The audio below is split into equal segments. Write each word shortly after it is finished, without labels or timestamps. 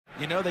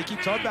You know, they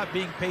keep talking about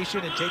being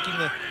patient and taking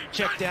the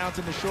check downs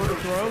and the shorter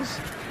throws.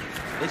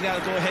 They got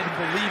to go ahead and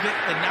believe it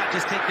and not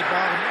just take the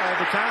ball all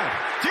the time.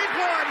 Deep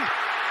one,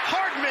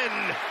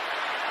 Hardman.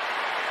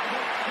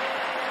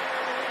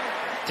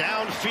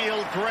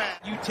 Downfield grab.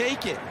 You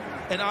take it,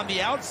 and on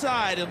the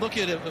outside, and look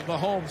at it,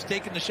 Mahomes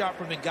taking the shot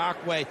from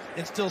Ngakoue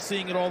and still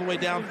seeing it all the way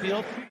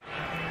downfield.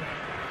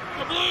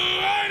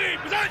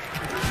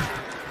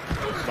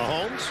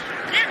 Mahomes,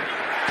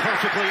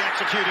 perfectly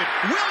executed.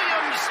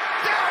 Williams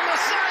down the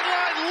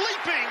sideline,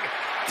 leaping.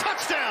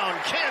 Touchdown,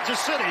 Kansas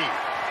City.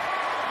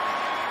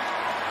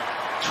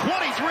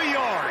 23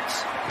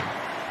 yards.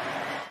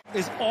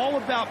 Is all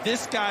about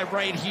this guy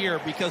right here,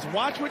 because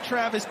watch what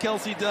Travis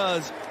Kelce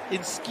does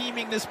in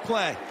scheming this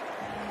play.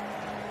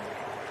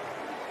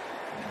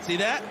 See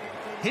that?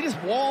 He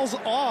just walls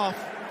off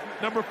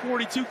number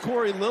 42,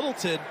 Corey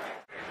Littleton.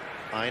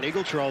 Ian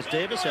Eagle, Charles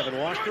Davis, Evan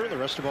Washburn, the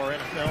rest of our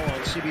NFL on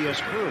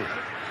CBS crew.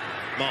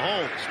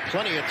 Mahomes,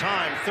 plenty of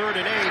time, 3rd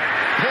and 8,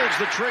 pulls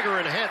the trigger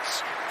and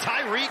hits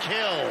Tyreek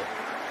Hill.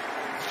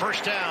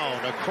 First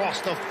down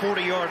across the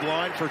 40-yard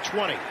line for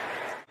 20.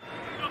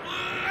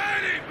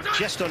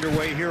 Just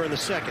underway here in the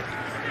second.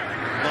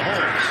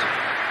 Mahomes,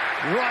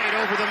 right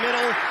over the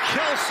middle.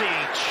 Kelce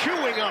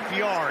chewing up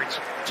yards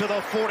to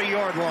the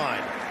 40-yard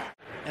line.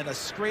 And a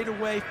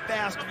straightaway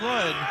fast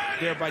run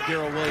there by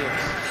Darrell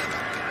Williams.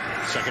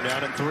 Second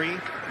down and 3.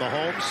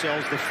 Mahomes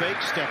sells the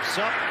fake, steps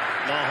up.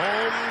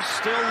 Mahomes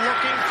still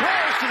looking,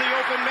 throws to the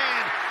open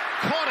man.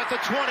 Caught at the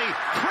 20.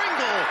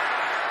 Pringle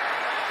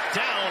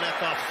down at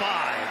the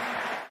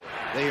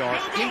 5. They are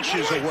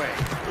inches away.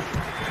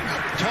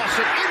 Toss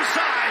it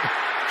inside.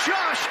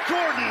 Josh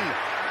Gordon.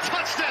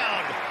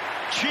 Touchdown.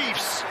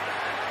 Chiefs.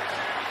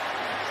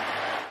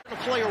 To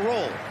play a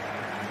role.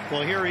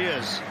 Well, here he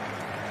is.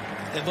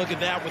 And look at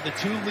that with the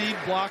 2 lead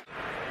block.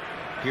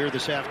 Here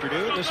this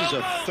afternoon, this is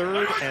a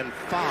 3rd and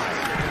 5.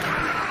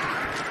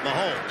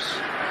 Mahomes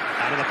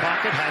out of the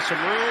pocket, has some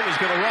room, he's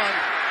going to run.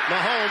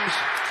 Mahomes,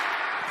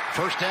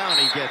 first down,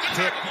 he gets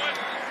hit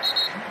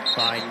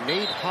by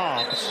Nate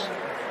Hobbs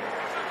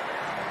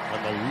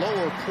on the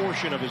lower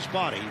portion of his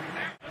body.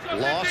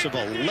 Loss of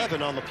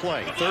 11 on the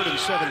play, 3rd and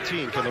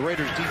 17. Can the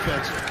Raiders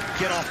defense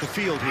get off the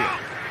field here?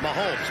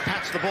 Mahomes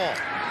pats the ball,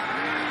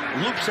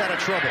 loops out of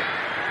trouble,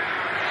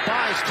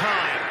 buys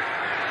time.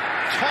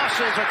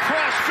 Tosses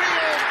across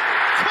field.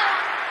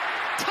 Caught!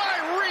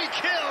 Tyreek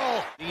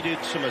Hill!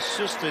 Needed some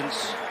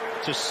assistance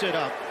to sit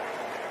up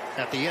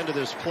at the end of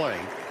this play.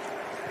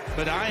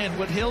 But Ian,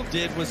 what Hill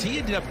did was he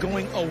ended up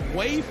going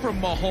away from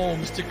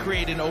Mahomes to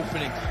create an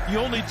opening. You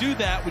only do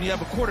that when you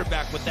have a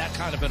quarterback with that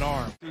kind of an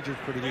arm.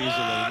 Pretty easily.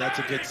 That's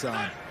a good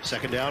sign.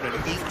 Second down and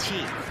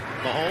 18.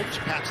 Mahomes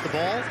pats the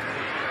ball.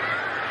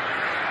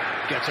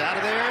 Gets out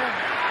of there.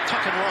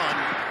 Tuck and run.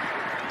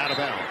 Out of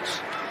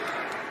bounds.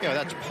 Yeah,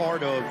 that's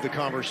part of the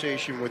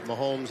conversation with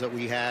Mahomes that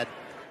we had.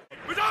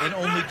 And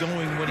only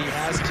going when he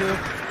has to,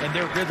 and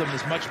their rhythm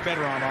is much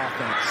better on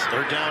offense.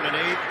 3rd down and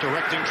 8,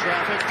 directing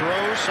traffic,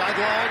 throws,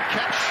 sideline,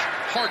 catch,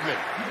 Hardman.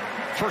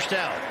 First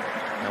down.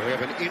 Now we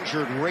have an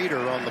injured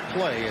Raider on the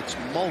play. It's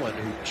Mullen,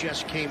 who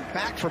just came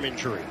back from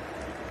injury.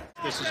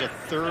 This is a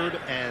 3rd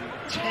and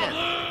 10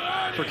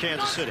 for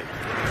Kansas City.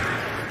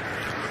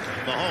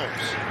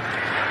 Mahomes.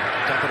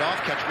 Dump it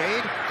off, catch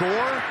made.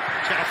 Gore,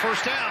 he's got a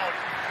first down.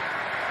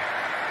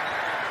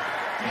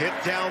 Hit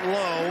down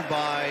low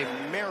by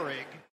Merrick.